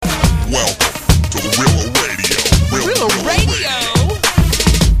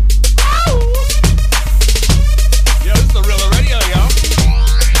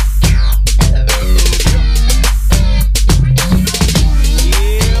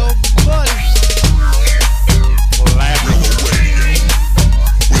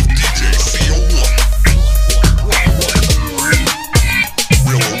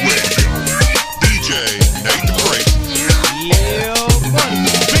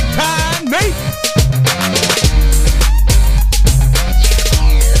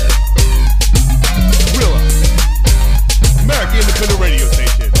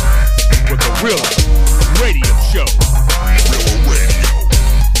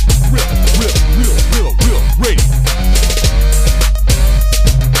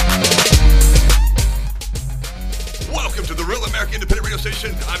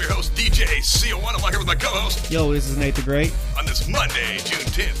Hello, this is Nate the Great. On this Monday, June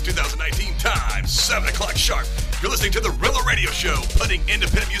 10th, 2019, time 7 o'clock sharp, you're listening to the Rela Radio Show, putting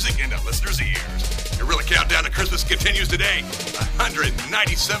independent music into listeners' ears. Your Rela countdown to Christmas continues today,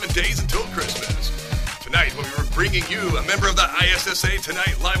 197 days until Christmas. Tonight, we'll be bringing you a member of the ISSA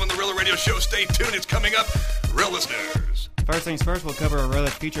tonight, live on the Rela Radio Show. Stay tuned, it's coming up, Real listeners. First things first, we'll cover a Rela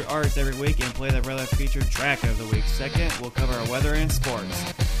featured artist every week and play the Rela featured track of the week. Second, we'll cover our weather and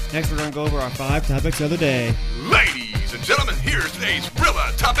sports. Next, we're going to go over our 5 topics of the day. Ladies and gentlemen, here's today's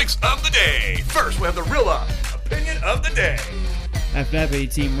Rela Topics of the Day. First, we have the Rela Opinion of the Day. After that, we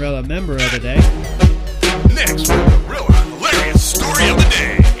Team Rela Member of the Day. Next, we have the Rela Hilarious Story of the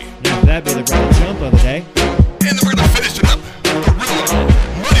Day. And after that, be the Rela Jump of the Day. And then we're going to finish it up with the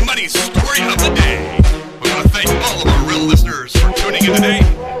Rela Money Story of the Day. We want to thank all of our Rela listeners for tuning in today,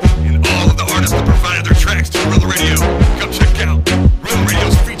 and all of the artists that provided their tracks to Rela Radio. Come check out Rela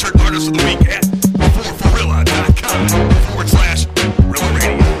Radio's featured artist of the week at 4forrela.com/Rela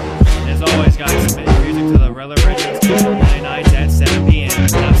Radio. As always, guys, submit your music to the Rela Radio station Monday nights at 7 p.m.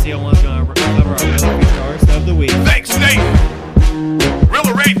 Now, CO1's going to cover our Rela featured artist of the week. Thanks, Nate.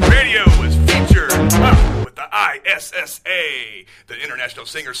 Rela Radio is featured with the ISSA, the International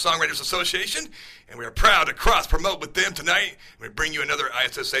Singer-Songwriters Association, and we are proud to cross-promote with them tonight. We bring you another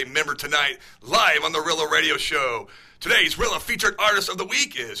ISSA member tonight, live on the Rela Radio Show. Today's Rela featured artist of the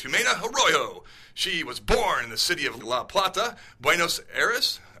week is Jimena Arroyo. She was born in the city of La Plata, Buenos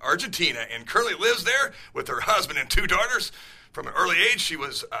Aires, Argentina, and currently lives there with her husband and 2 daughters. From an early age, she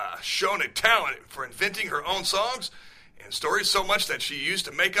was shown a talent for inventing her own songs and stories, so much that she used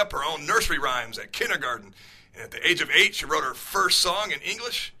to make up her own nursery rhymes at kindergarten. And at the age of 8, she wrote her first song in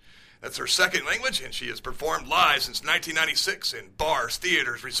English. That's her second language, and she has performed live since 1996 in bars,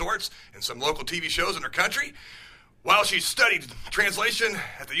 theaters, resorts, and some local TV shows in her country. While she studied translation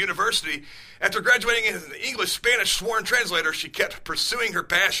at the university, after graduating as an English-Spanish sworn translator, she kept pursuing her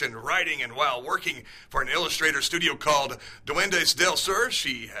passion, writing, and while working for an illustrator studio called Duendes del Sur,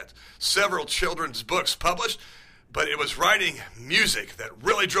 she had several children's books published, but it was writing music that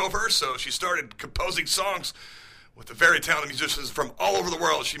really drove her, so she started composing songs with the very talented musicians from all over the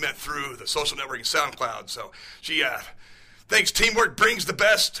world she met through the social networking SoundCloud. So she thinks teamwork brings the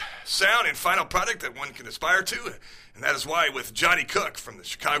best sound and final product that one can aspire to, and that is why with Johnny Cook from the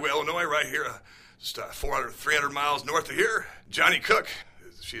Chicago, Illinois, right here, just 300 miles north of here, Johnny Cook,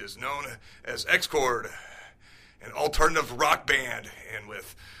 she is known as X-Chord, an alternative rock band, and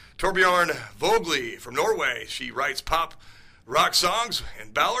with Torbjorn Vogli from Norway, she writes pop rock songs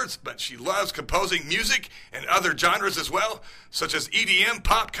and ballads, but she loves composing music and other genres as well, such as EDM,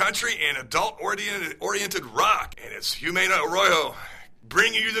 pop, country, and adult-oriented rock. And it's Jimena Arroyo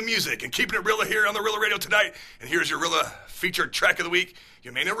bringing you the music and keeping it Rela here on the Rela Radio tonight. And here's your Rela featured track of the week,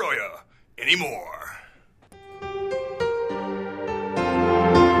 Jimena Arroyo, Anymore.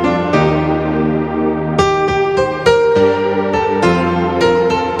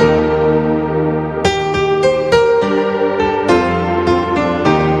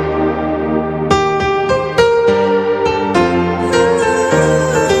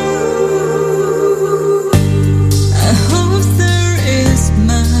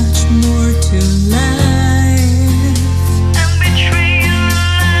 Between you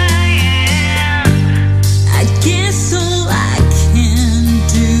and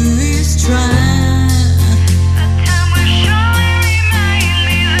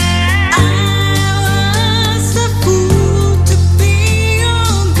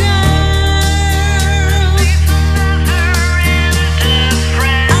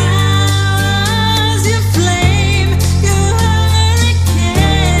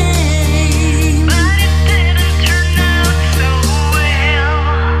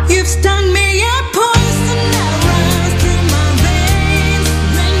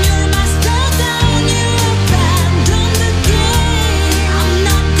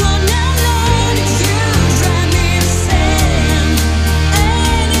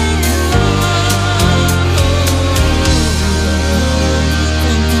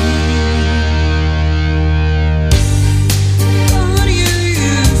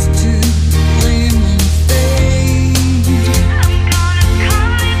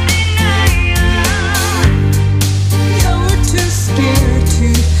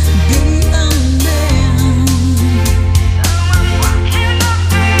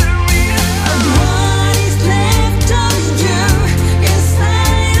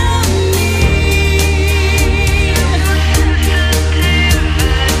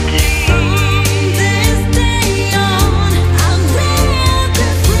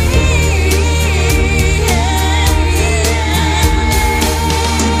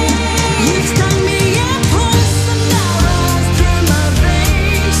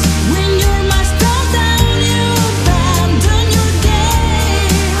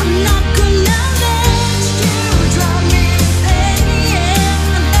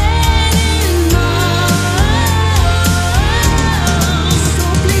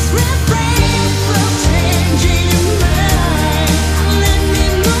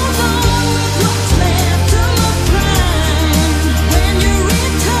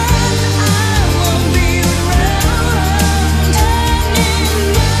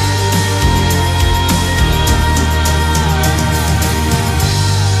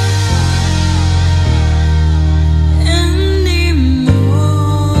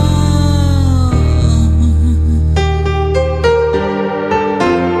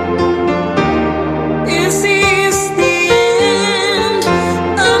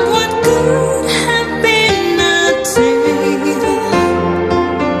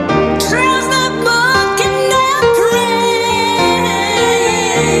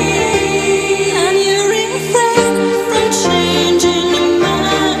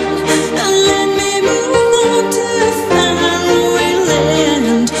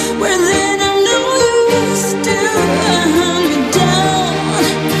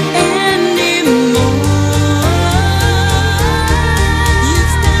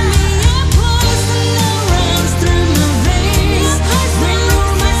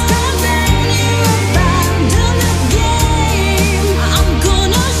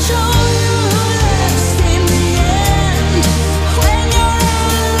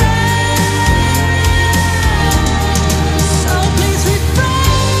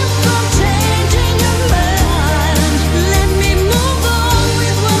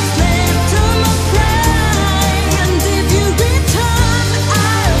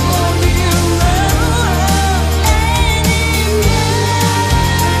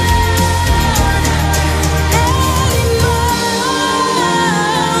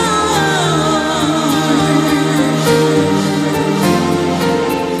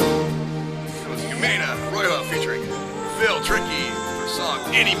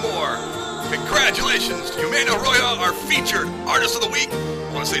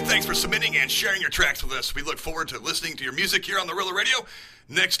want to say thanks for submitting and sharing your tracks with us. We look forward to listening to your music here on the Rela Radio.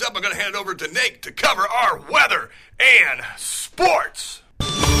 Next up, I'm going to hand it over to Nate to cover our weather and sports.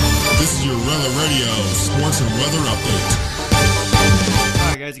 This is your Rela Radio Sports and Weather Update. All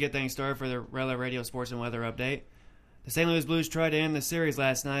right, guys, to get things started for the Rela Radio Sports and Weather Update. The St. Louis Blues tried to end the series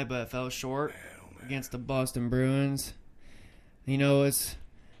last night, but fell short against the Boston Bruins. You know,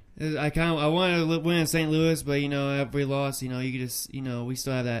 I wanted to win in St. Louis, but after we lost, you could just, we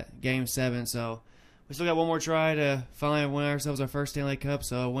still have that Game 7, so we still got one more try to finally win ourselves our first Stanley Cup.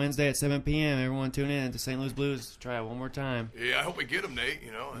 So Wednesday at 7 p.m., everyone tune in to St. Louis Blues. Try it one more time. Yeah, I hope we get them, Nate.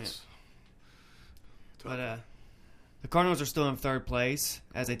 But the Cardinals are still in third place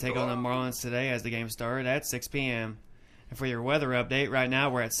as they take on the Marlins today as the game started at 6 p.m. And for your weather update, right now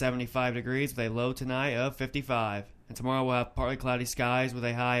we're at 75 degrees with a low tonight of 55. And tomorrow we'll have partly cloudy skies with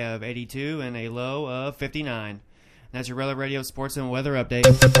a high of 82 and a low of 59. And that's your Rela Radio Sports and Weather Update.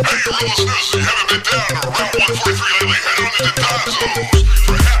 Hey, Rela listeners, you haven't been down to Route 143 lately, head on into Dazos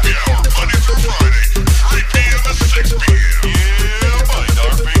for happy hour Monday through Friday, 3 p.m. to 6 p.m. Yeah, buddy,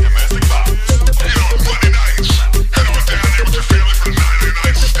 $1 free domestic box. On Monday nights, head on down there with your family for the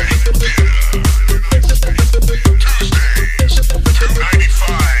 99 steak dinner. Tuesdays,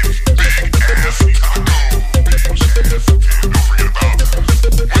 $2.95 big ass tacos. And don't forget about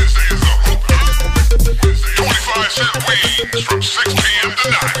Wednesdays, the hook. 25-cent wings from 6 p.m. to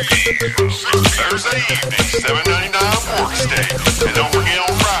 9 p.m. Thursday evening, $7.99 pork steak. And don't forget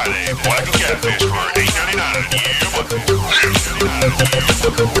on Friday, black and catfish for $8.99.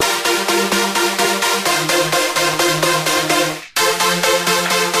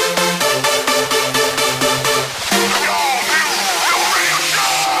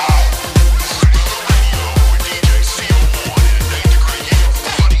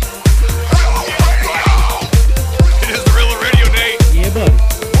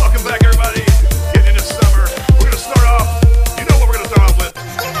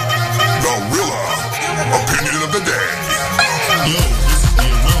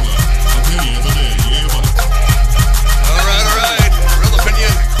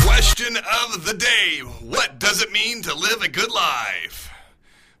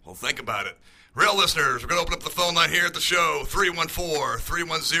 Listeners, we're going to open up the phone line here at the show,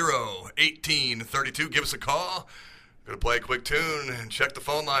 314-310-1832. Give us a call. We're going to play a quick tune and check the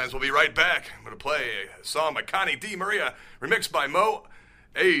phone lines. We'll be right back. I'm going to play a song by Connie D. Maria, remixed by Mo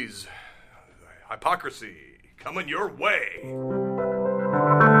A's. Hypocrisy, coming your way.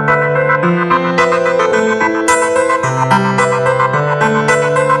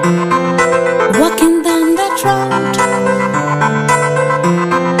 Walking down that road,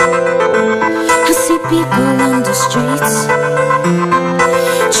 people on the streets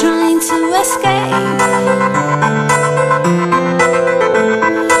trying to escape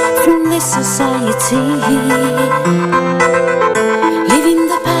from this society, leaving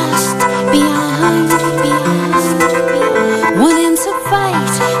the past behind, wanting to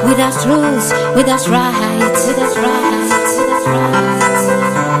fight without rules, without rights,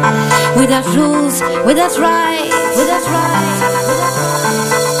 without rules, without rights,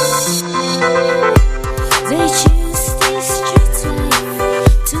 They choose this street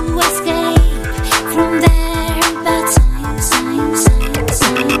life to escape from their bad times.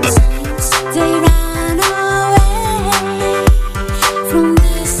 They run away from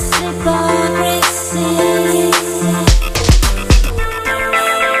this hypocrisy.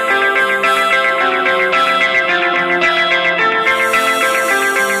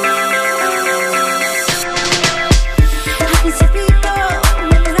 I can see people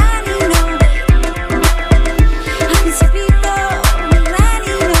running away.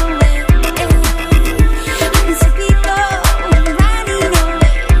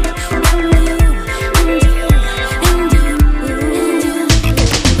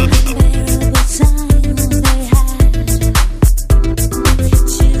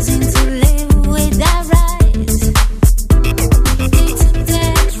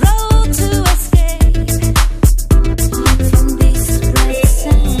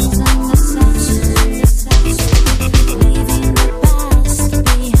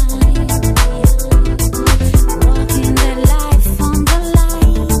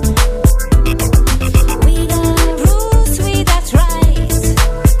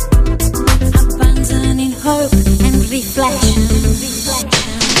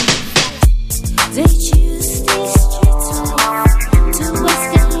 They choose these streets to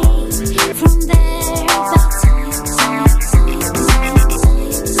escape from their bad times.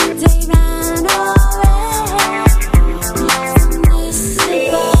 They run away from this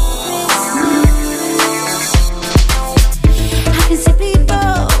hypocrisy. I can see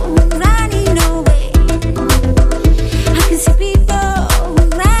people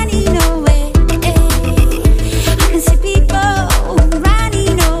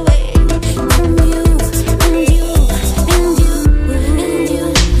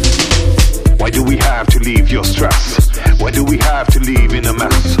your stress? Why do we have to live in a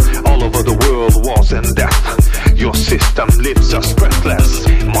mess? All over the world, wars and death. Your system leaves us breathless.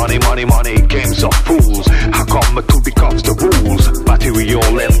 Money, money, money, games of fools. How come it could becomes the rules?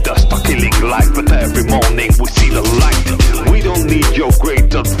 Material and dust are killing life, but every morning we see the light. We don't need your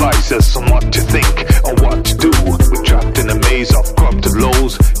great advices on what to think or what to do. We're trapped in a maze of corrupted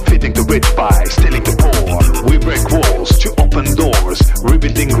laws, feeding the rich by stealing the poor. We break walls to open doors,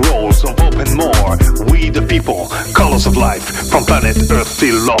 rebuilding roles of open more. We the people, colors of life, from planet Earth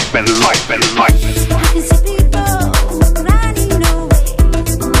still love and life and life. I can see people running away.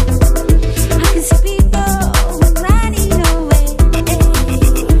 I can see people running away.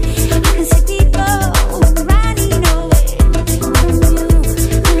 I can see people running away from you,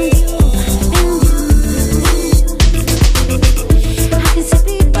 and you, and you. I can see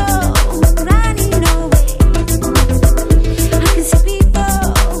people running away. I can see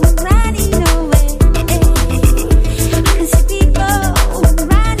people running away. I can see people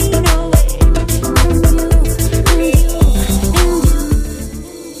running away from you, and you, and you.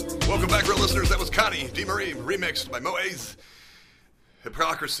 Welcome back, real listeners. That was Connie D. Marie, remixed by Moe's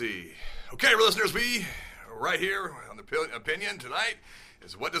Hypocrisy. Okay, real listeners, we are right here on the opinion tonight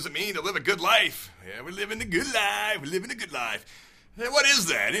is what does it mean to live a good life? Yeah, we're living a good life. We're living a good life. And what is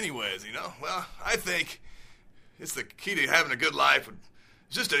that, anyways, you know? Well, I think it's the key to having a good life is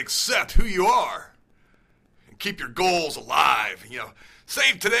just to accept who you are and keep your goals alive. You know,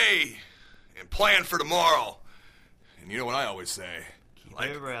 save today and plan for tomorrow. And you know what I always say?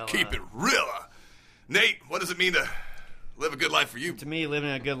 it Rela. Keep it real. Nate, what does it mean to live a good life for you? To me,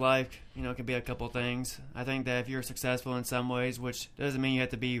 living a good life, can be a couple things. I think that if you're successful in some ways, which doesn't mean you have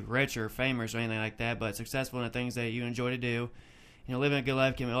to be rich or famous or anything like that, but successful in the things that you enjoy to do, living a good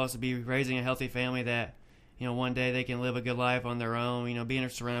life can also be raising a healthy family that, one day they can live a good life on their own, being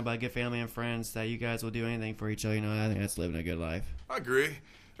surrounded by good family and friends that you guys will do anything for each other. I think that's living a good life. I agree.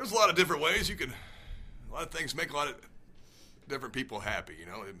 There's a lot of different ways a lot of things make a lot of different people happy,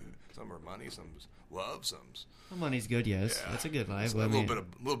 Some are money, some's love, some's... Well, money's good, yes. Yeah. That's a good life. A little bit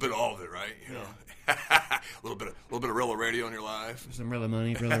of all of it, right? You know, a little bit of Rela radio in your life. Some Rela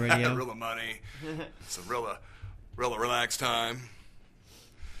money, Rela radio. Rela money. Some Rela relax time.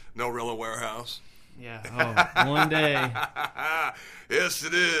 No Rela warehouse. Yeah. Oh, one day. Yes,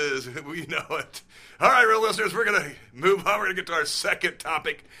 it is. We know it. All right, real listeners, we're going to move on. We're going to get to our second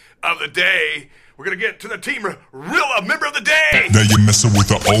topic of the day. We're going to get to the Team Rela Member of the Day. Now you're messing with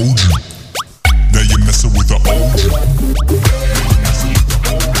the OG. Now you're messing with the OG.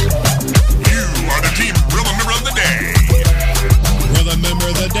 You are the Team Rela Member of the Day. Rela Member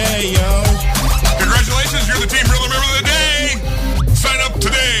of the Day, yo. Congratulations, you're the Team Rela Member of the Day. Sign up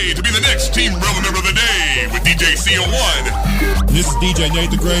today to be the next Team Rela Member of the Day with DJ CO1. This is DJ Nate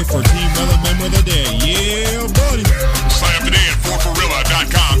the Great for Team Rela Member of the Day. Yeah, buddy. Sign up today at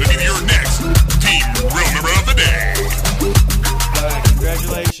 4forrela.com to be your next Team Rela Member of the Day. All right,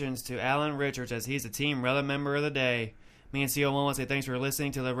 congratulations to Alan Richards as he's the Team Rela Member of the Day. Me and CO1 want to say thanks for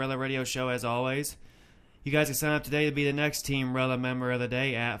listening to the Rela Radio Show as always. You guys can sign up today to be the next Team Rela Member of the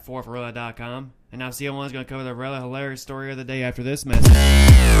Day at 4forrela.com. And now CO1 is going to cover the Rela Hilarious Story of the Day after this message.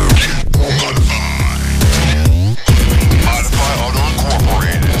 Modify Auto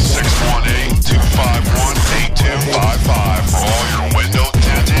Incorporated, 618-251-8255 for all your window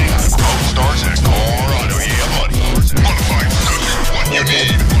tinting, remote starts, and car auto. Yeah, buddy. Modify does you what you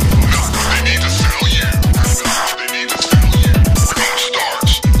need, not what they need to sell you. Remote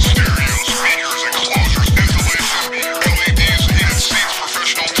starts, stereo speakers, enclosures, installation, LEDs, heated seats,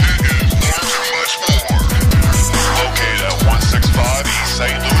 professional tint, and much more. Located at 165 East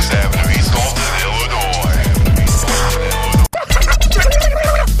St. Louis Avenue, East Alton, Illinois.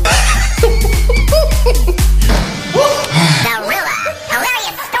 The Rela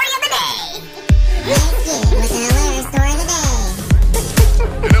Hilarious Story of the Day. Yes, was an hilarious story of the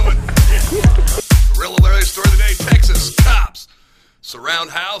day. You know what? Rela Hilarious Story of the Day. Texas cops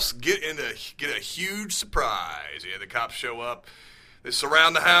surround house, get a huge surprise. Yeah, the cops show up. They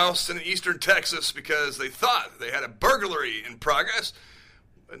surround the house in eastern Texas because they thought they had a burglary in progress.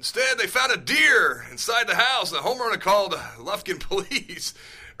 Instead, they found a deer inside the house. The homeowner called Lufkin police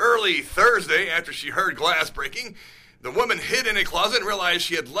early Thursday after she heard glass breaking. The woman hid in a closet and realized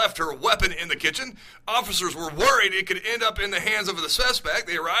she had left her weapon in the kitchen. Officers were worried it could end up in the hands of the suspect.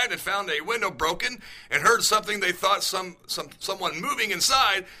 They arrived and found a window broken and heard something they thought someone moving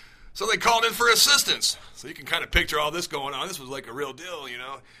inside. So they called in for assistance. So you can kind of picture all this going on. This was like a real deal,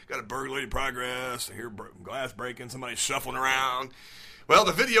 Got a burglary in progress. I hear glass breaking, somebody shuffling around. Well,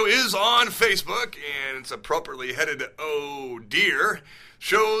 the video is on Facebook, and it's appropriately headed to Oh Dear.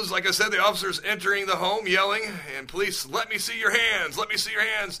 Shows, like I said, the officers entering the home yelling, and police, let me see your hands, let me see your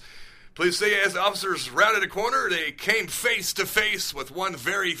hands. Police say as the officers rounded a corner, they came face to face with one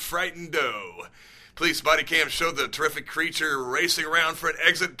very frightened doe. Police body cam showed the terrific creature racing around for an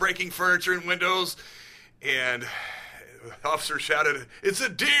exit, breaking furniture and windows, and the officer shouted, "It's a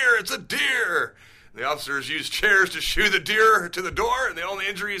deer, it's a deer!" The officers used chairs to shoo the deer to the door, and the only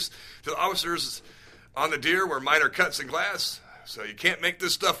injuries to the officers on the deer were minor cuts and glass. So you can't make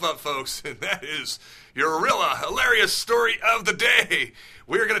this stuff up, folks. And that is your Rela hilarious story of the day.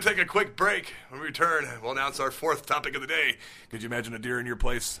 We're going to take a quick break. When we return, we'll announce our fourth topic of the day. Could you imagine a deer in your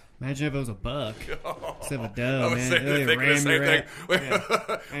place? Imagine if it was a buck instead of a doe, I was man. thinking Really the rammed same you thing. right-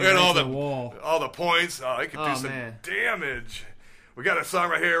 We had all right to the wall. all the points. Oh, it could do some man. damage. We got a song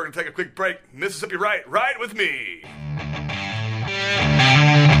right here. We're going to take a quick break. Mississippi Right, ride with me.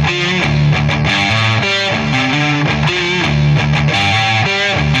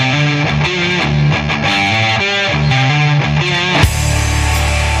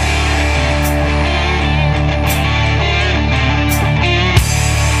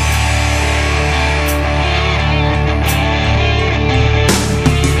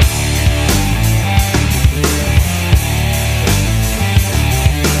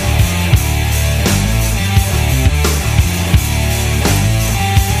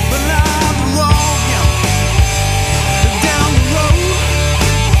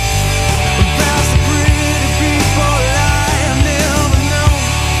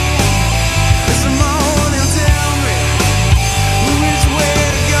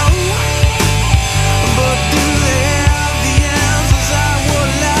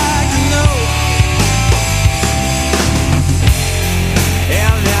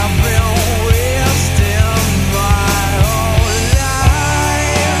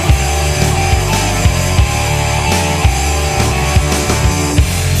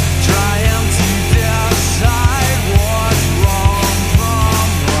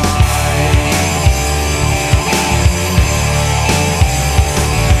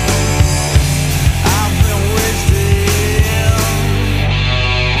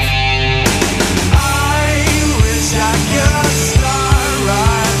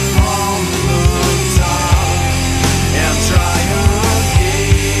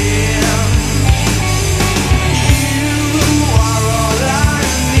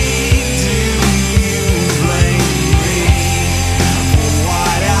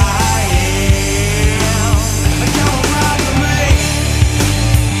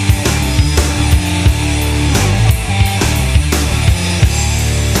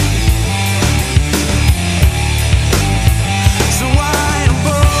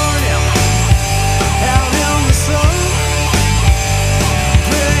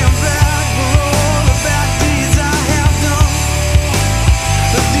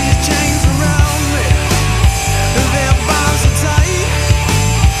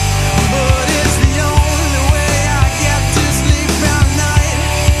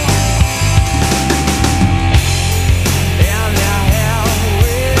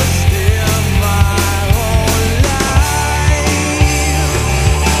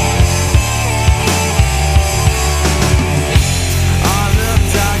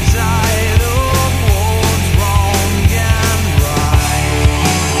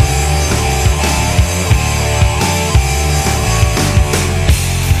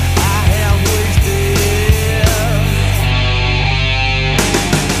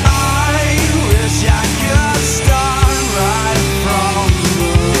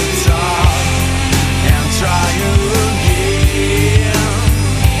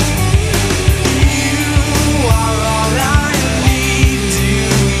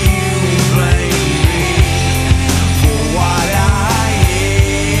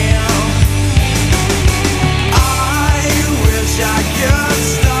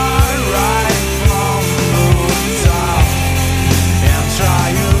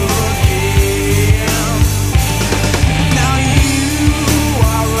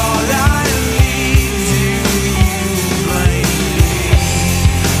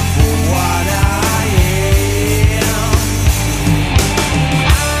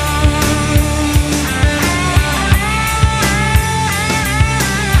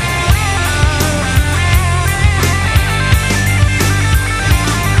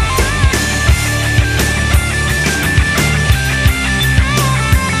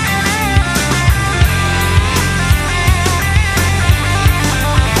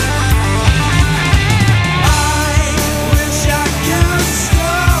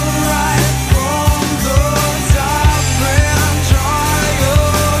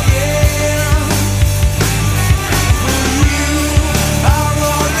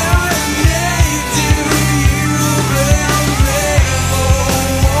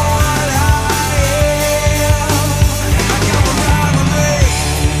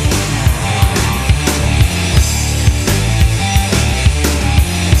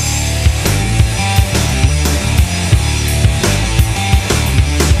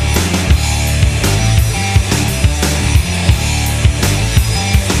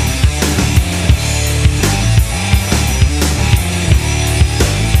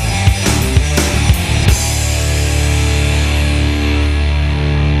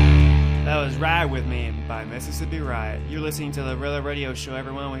 by Mississippi Riot. You're listening to the Rela Radio Show,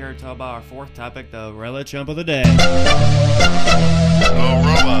 everyone. We're here to talk about our fourth topic, the Rela Chump of the Day. The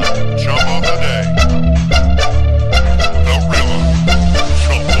Rela Chump of the Day. The Rela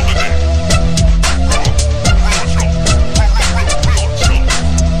Chump of the Day. Rela Chump. Rela Chump. Who's the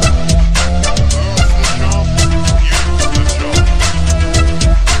chump? You's the chump.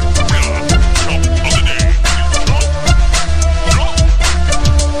 Rela Chump of the Day. Chump. Chump.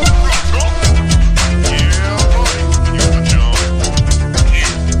 Rela Chump. Yeah, buddy. You're the chump.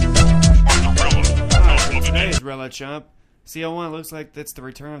 You are the Rela Chump of the Day. Today's Rela Chump. CO1 looks like it's the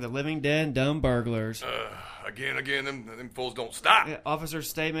return of the living dead and dumb burglars. Again, them fools don't stop. Officer's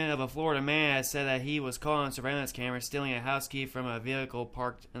statement of a Florida man has said that he was caught on surveillance camera stealing a house key from a vehicle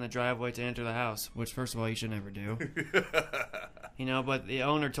parked in the driveway to enter the house, which, first of all, you should never do. But the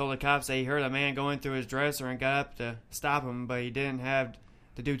owner told the cops that he heard a man going through his dresser and got up to stop him, but he didn't have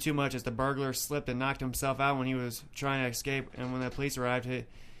to do too much as the burglar slipped and knocked himself out when he was trying to escape. And when the police arrived,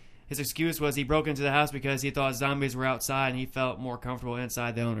 his excuse was he broke into the house because he thought zombies were outside and he felt more comfortable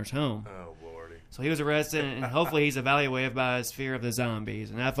inside the owner's home. Oh, Lordy. So he was arrested, and hopefully he's evaluated by his fear of the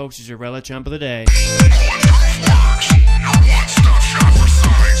zombies. And that, folks, is your Rela Chump of the Day. Works, your one-stop shop for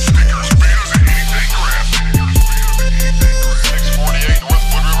signs, stickers, banners, and anything graphic. 648 North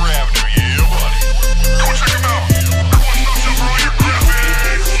Wood River Avenue, yeah, buddy. Go check them out. Your one-stop shop for all your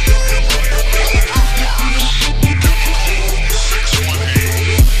graphics.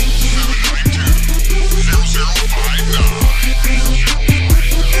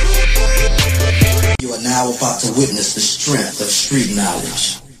 You are now about to witness the strength of street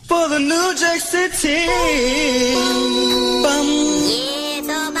knowledge. For the New Jack City. Bum. Yeah, it's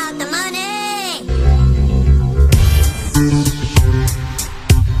all about the money.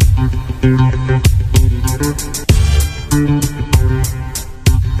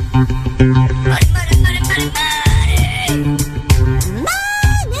 Money, money, money, money, money.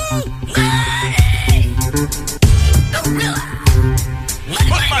 Money. Gorilla.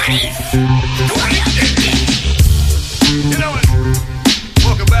 Money. You know it.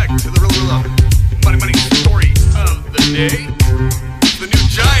 Welcome back to the Rela Money story of the day. The new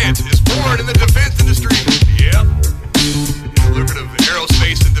giant is born in the defense industry. Yep. In the lucrative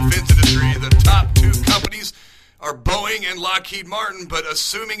aerospace and defense industry, the top two companies are Boeing and Lockheed Martin, but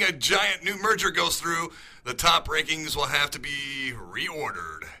assuming a giant new merger goes through, the top rankings will have to be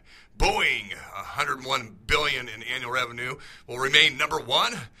reordered. Boeing, $101 billion in annual revenue, will remain number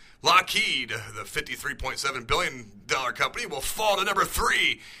one. Lockheed, the $53.7 billion company, will fall to number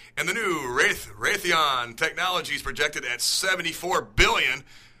 3. And the new Raytheon Technologies, projected at $74 billion,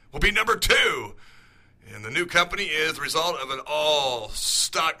 will be number 2. And the new company is the result of an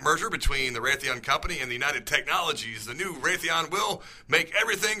all-stock merger between the Raytheon Company and the United Technologies. The new Raytheon will make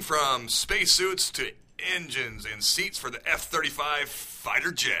everything from spacesuits to engines and seats for the F-35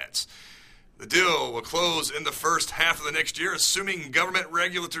 fighter jets. The deal will close in the first half of the next year, assuming government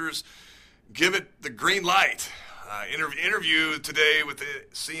regulators give it the green light. Interview today with the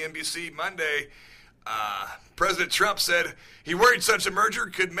CNBC Monday, President Trump said he worried such a merger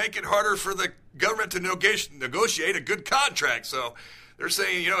could make it harder for the government to negotiate a good contract. So they're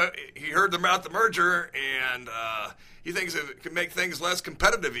saying, he heard about the merger, and he thinks it could make things less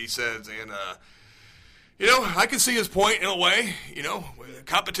competitive, he says. And, I can see his point in a way.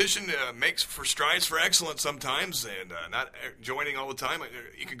 Competition makes for strides for excellence sometimes, and not joining all the time.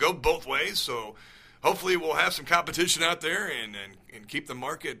 You can go both ways, so hopefully we'll have some competition out there and keep the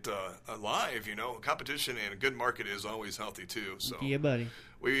market alive. Competition and a good market is always healthy too. So Yeah, buddy.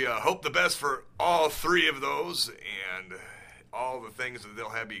 we hope the best for all three of those and all the things that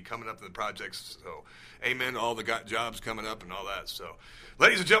they'll be coming up in the projects. So amen to all the jobs coming up and all that. So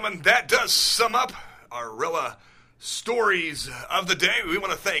ladies and gentlemen, that does sum up our Rela stories of the day. We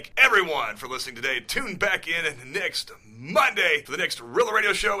want to thank everyone for listening today. Tune back in next Monday for the next Rela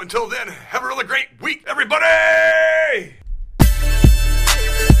Radio Show. Until then, have a really great week, everybody!